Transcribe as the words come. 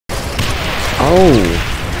Oh!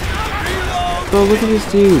 Bro, look at this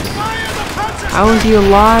dude! How is he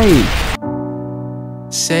alive?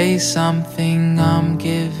 Say something, I'm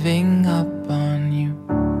giving up on you.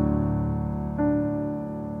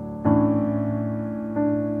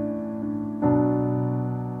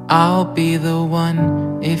 I'll be the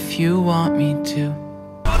one if you want me to.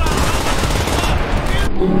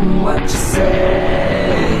 What you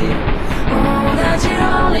say? Oh, that you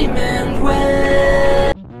only meant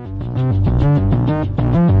well.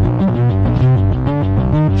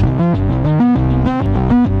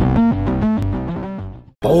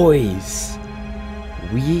 Boys,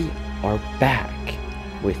 we are back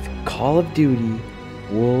with Call of Duty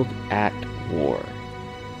World at War.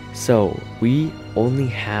 So we only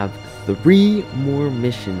have 3 more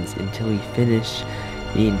missions until we finish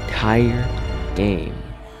the entire game.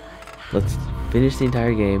 Let's finish the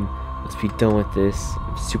entire game. Let's be done with this.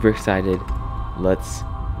 I'm super excited. Let's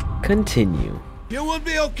continue. You will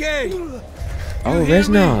be okay. Oh,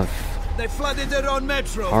 Reznov. They flooded their own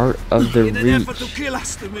metro. Part of the in an Reach. effort to kill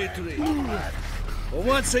us, Dmitri. But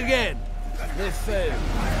once again, they failed.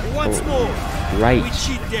 And once more, right. we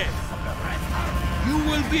cheat death. You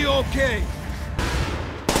will be okay.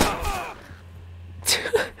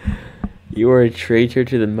 You are a traitor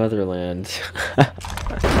to the motherland.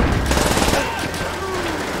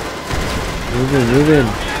 Move in, move in.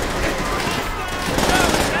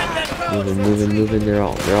 Move in, move in, move in. They're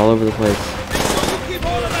all over the place. Keep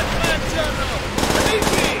all of that flat, General.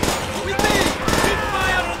 Keep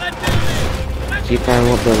fire on that building. Keep firing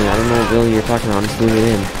what building? I don't know what building you're talking about. I'm just moving it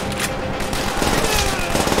in.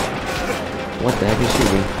 What the heck is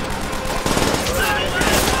shooting?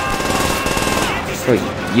 Bro,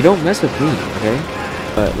 you don't mess with me, okay?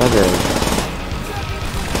 But love it.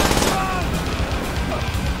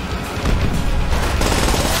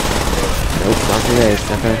 Nope, not today,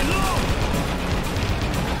 sucker.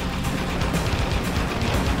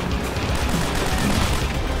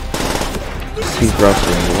 He's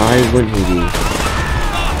rushing. Why wouldn't he be?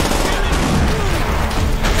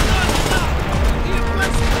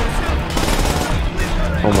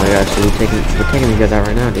 Oh my gosh, dude, we're taking these guys out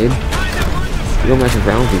right now, dude. You don't mess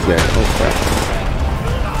around with these guys. Oh crap.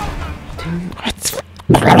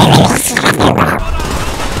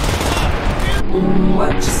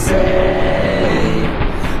 What you say?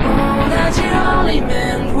 Oh, that you only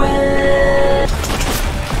meant well.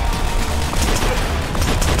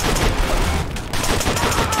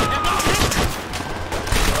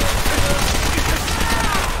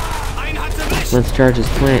 Let's charge this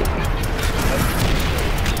plant.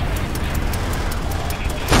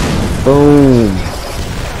 Boom!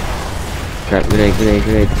 Crap, grenade, grenade,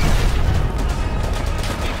 grenade.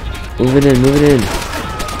 Move it in, move it in.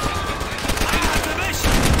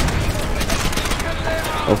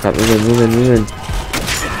 Oh crap, move in, move in, move in.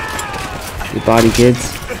 Good body,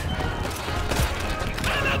 kids.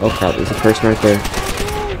 Oh crap, there's a person right there.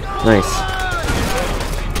 Nice.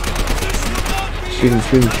 Shoot him,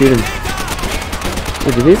 shoot him, shoot him.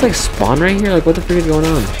 Wait, did they just like spawn right here? Like what the frick is going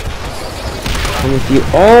on? I'm with you.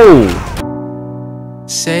 Oh!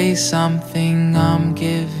 Say something, I'm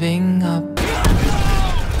giving up.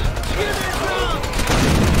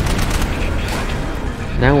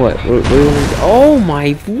 Now what? What do you want to do? Oh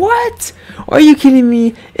my, what? Are you kidding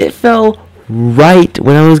me? It fell right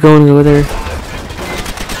when I was going over there.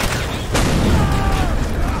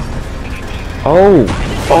 Oh!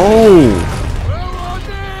 Oh!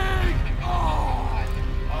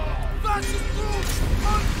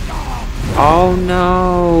 Oh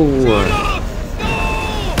no!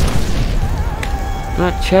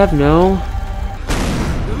 Not Chev, no.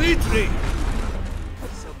 Dmitri.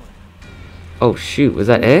 Oh shoot, was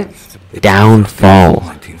that it? Downfall.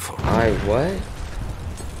 Alright, what?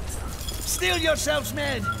 Steel yourselves,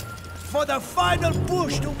 men, for the final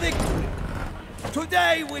push to victory.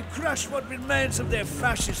 Today we crush what remains of their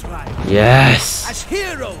fascist life. Yes! As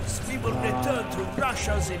heroes, we will return to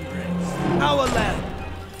Russia's embrace. Our land,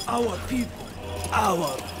 our people,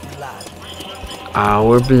 our blood.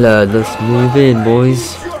 Our blood. Let's move in,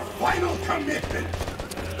 boys. Your final commitment.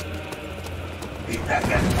 He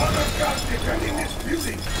doesn't want to God defending this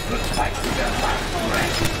building. Looks like we got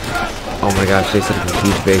last. Oh my gosh, they set up a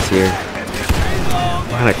huge base here.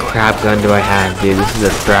 What kind of crap gun do I have, dude? This is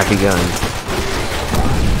a crappy gun.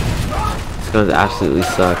 This gun absolutely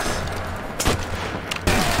sucks.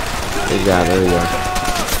 Yeah, there we go.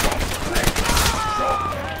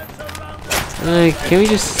 Can we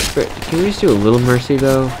just do a little mercy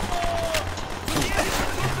though?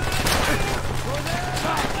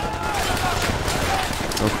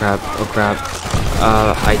 Oh crap, oh crap.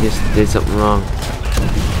 I just did something wrong.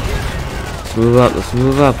 Let's move up. Let's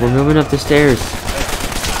move up. We're moving up the stairs.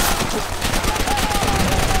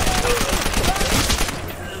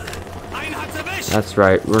 That's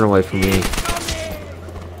right. Run away from me.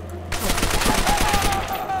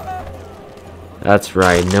 That's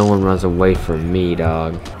right. No one runs away from me,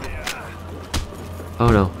 dog. Oh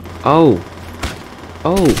no. Oh.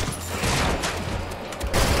 Oh.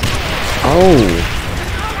 Oh.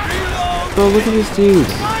 Bro, look at this dude.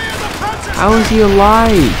 How is he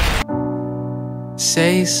alive?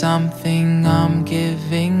 Say something, I'm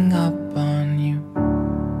giving up on you.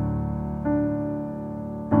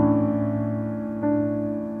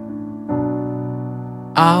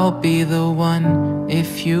 I'll be the one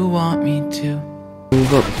if you want me to.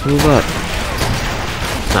 Move up, move up.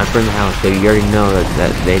 Sniper in the house, baby. You already know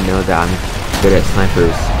that they know that I'm good at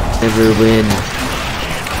snipers. Never win.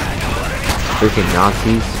 Freaking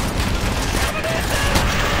Nazis.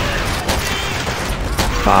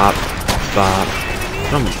 Bop, bop.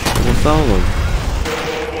 Almost all of them.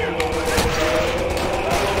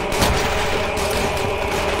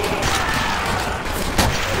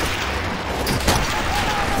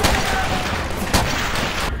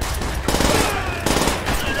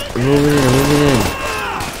 I'm moving in, I'm moving in.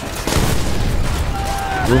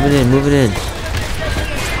 Moving in, moving in.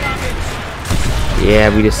 Yeah,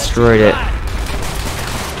 we destroyed it.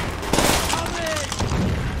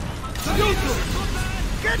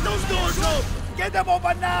 Get those doors open! Get them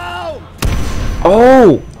open now!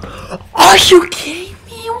 Oh! Are you kidding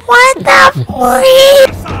me? What the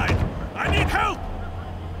freak? I need help!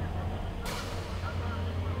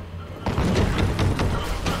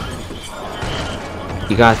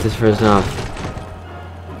 You got this for enough.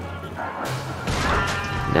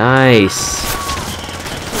 Nice.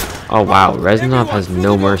 Oh wow, Reznov has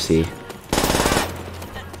no mercy.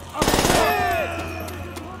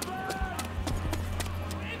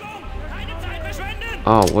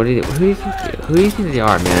 Oh, who do you think they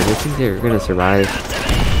are, man? They think they're gonna survive?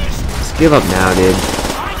 Just give up now, dude.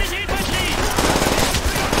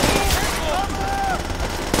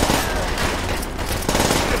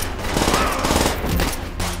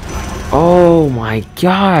 Oh my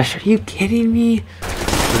gosh, are you kidding me?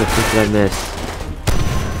 What the fuck did I miss?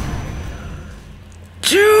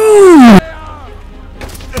 Dude!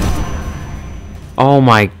 Oh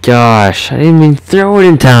my gosh, I didn't even throw it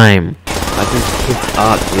in time. I just picked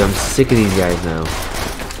up, dude. I'm sick of these guys now.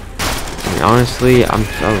 I mean, honestly, I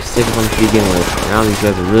was sick of them to begin with. Now these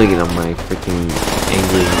guys are really getting on my freaking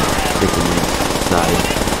angry freaking side.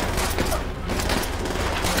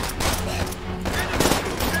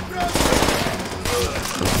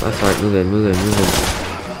 That's right, move in, move in, move in.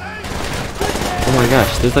 Oh my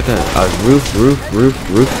gosh, there's like a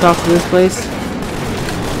rooftop to this place?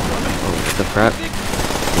 Oh, what the crap? I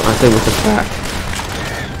say what the crap?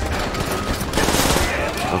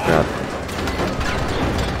 Oh crap.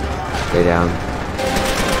 Stay down.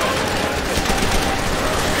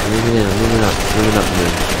 I'm moving in, I'm moving up to me.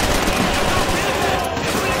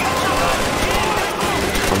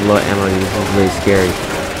 I'm low ammo, this is really scary.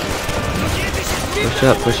 Push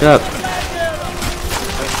up, push up.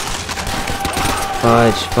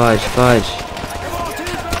 Fudge, fudge, fudge.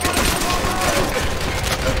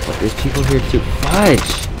 Oh, there's people here too.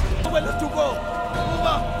 Fudge! Where to go? Move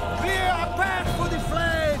up! Clear a path for the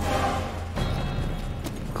flag!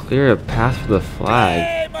 Clear a path for the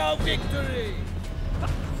flag. Aim of victory!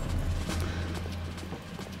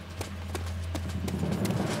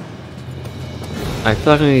 I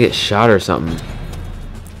feel like I'm gonna get shot or something.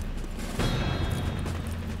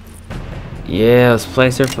 Yeah, let's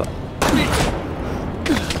place our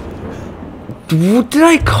Did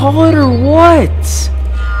I call it or what?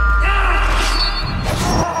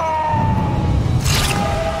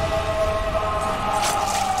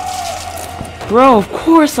 Bro, of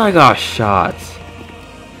course I got shot.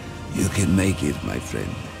 You can make it, my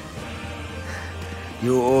friend.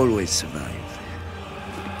 You always survive.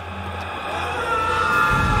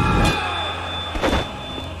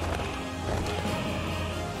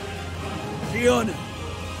 The honor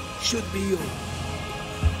should be yours.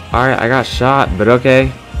 Alright, I got shot, but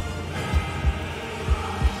okay.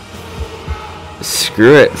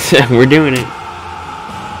 Screw it. We're doing it.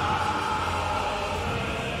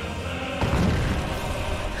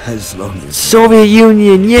 As long as Soviet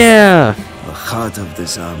Union, yeah! the heart of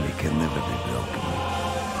this army can never be broken.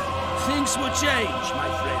 Things will change, my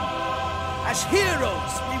friend. As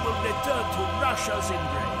heroes, we will return to Russia's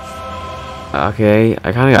embrace. Okay,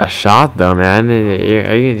 I kinda got shot though, man. Are you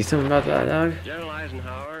gonna do something about that, dog? General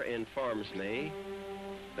Eisenhower informs me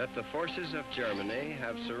that the forces of Germany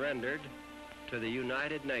have surrendered to the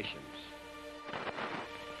United Nations.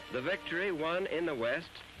 The victory won in the West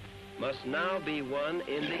must now be won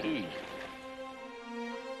in the East.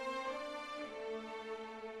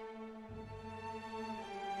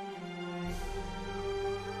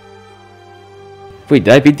 Wait,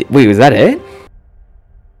 did I beat wait, was that it?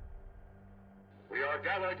 We are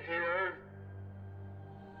gathered here,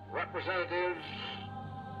 representatives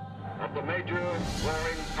of the major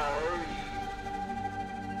warring powers,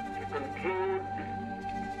 to conclude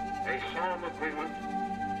a solemn agreement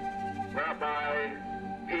whereby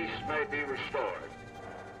peace may be restored.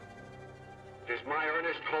 It is my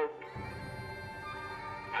earnest hope,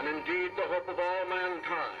 and indeed the hope of all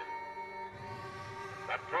mankind,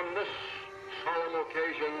 that from this solemn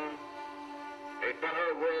occasion a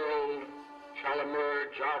better world shall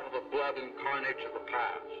emerge out of the blood and carnage of the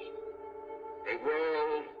past. A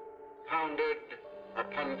world founded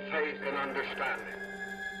upon faith and understanding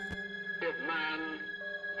of man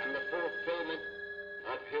and the fulfillment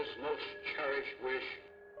of his most cherished wish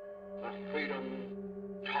for freedom,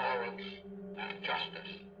 tolerance, and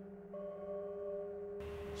justice.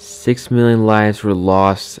 6 million lives were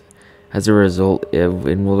lost as a result of,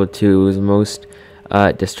 in World War II. It was the most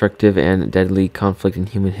destructive and deadly conflict in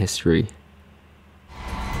human history.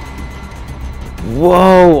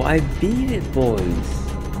 Whoa, I beat it, boys.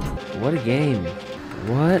 What a game.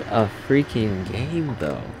 What a freaking game,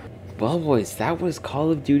 though. Well, boys, that was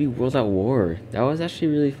Call of Duty World at War. That was actually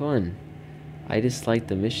really fun. I just liked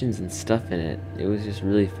the missions and stuff in it. It was just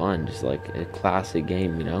really fun. Just like a classic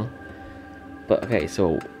game, you know? But, okay,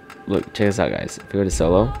 so, look, check this out, guys. If we go to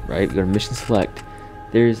solo, right, we go to mission select.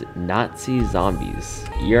 There's Nazi zombies.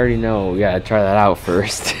 You already know, we gotta try that out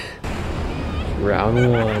first. Round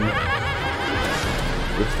 1.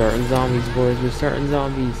 We're starting zombies, boys. We're starting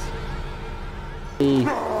zombies. Hey.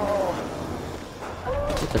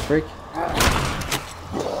 What the frick?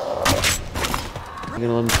 You're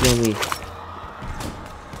gonna let him kill me.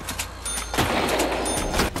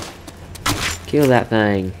 Kill that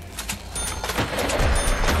thing.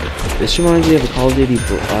 This reminds me of a Call of Duty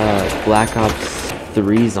Black Ops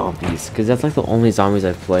 3 zombies, because that's like the only zombies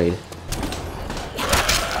I've played.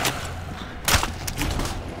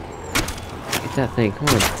 Get that thing, come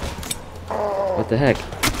on. What the heck?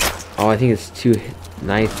 Oh, I think it's 2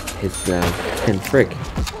 knife hits now. And frick.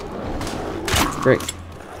 Frick.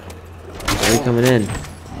 Why are you coming in?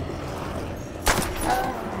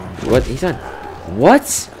 What? He's on.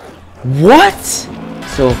 What? What?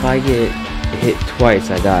 So if I get hit twice,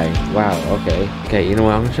 I die. Wow, okay. Okay, you know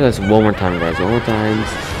what? I'm gonna try this one more time, guys. One more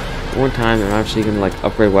time, and I'm actually gonna like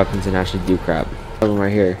upgrade weapons and actually do crap. Problem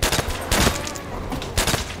right here.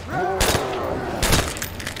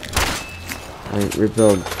 I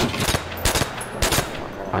rebuild.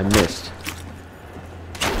 I missed.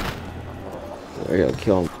 There you go,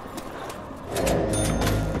 kill him.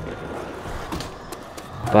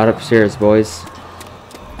 Bot upstairs, boys.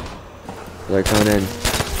 They're coming in.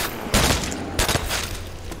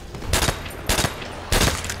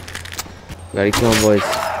 Gotta kill him, boys.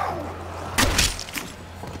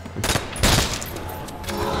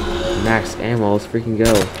 Max ammo, let's freaking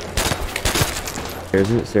go.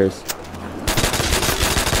 Stairs.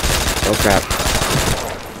 Oh crap.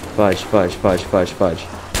 Fudge.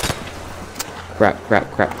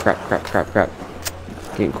 Crap.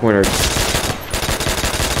 Getting cornered.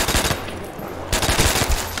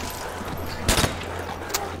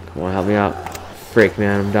 Come on, help me out. Frick,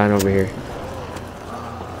 man, I'm dying over here.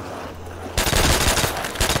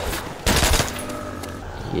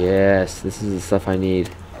 Yes, this is the stuff I need.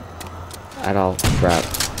 At all. Crap.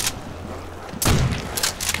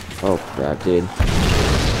 Oh crap, dude.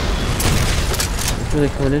 Where are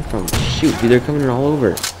they coming in from? Shoot, dude, they're coming in all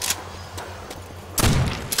over.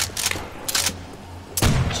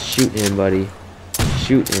 Shoot him, buddy.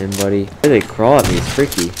 Where they crawl at me? It's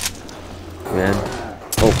freaky. Man.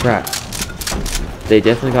 Oh crap. They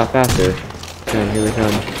definitely got faster. Come on, here they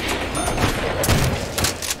come.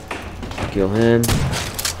 Kill him.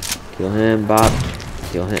 Bob.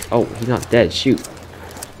 Kill him. Oh, he's not dead. Shoot.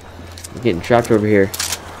 I'm getting trapped over here.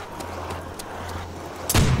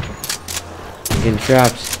 Getting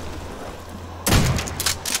trapped.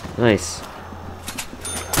 Nice.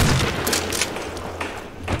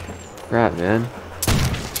 Crap, man.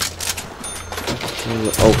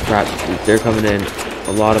 Oh crap, dude, they're coming in.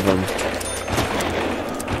 A lot of them.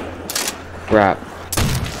 Crap.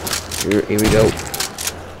 Here we go.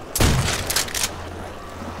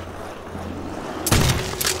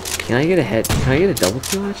 Can I get a hit? Can I get a double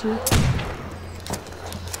kill actually?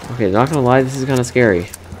 Okay, not gonna lie, this is kind of scary.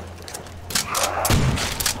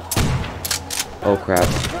 Oh crap.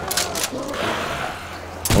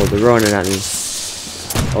 Oh, they're running at me.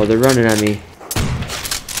 Oh, they're running at me.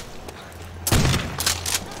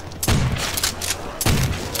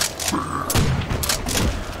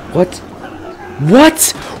 What? What?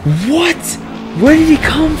 What? Where did he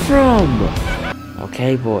come from?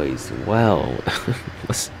 Okay, boys. Well,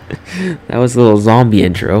 that was a little zombie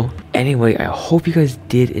intro. Anyway, I hope you guys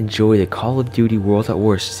did enjoy the Call of Duty World at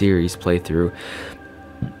War series playthrough.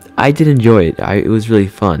 I did enjoy it. It was really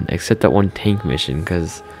fun, except that one tank mission,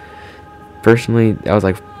 because personally, that was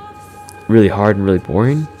like really hard and really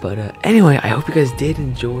boring. But anyway, I hope you guys did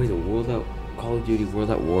enjoy the Call of Duty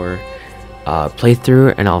World at War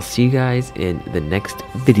playthrough, and I'll see you guys in the next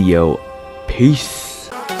video. Peace.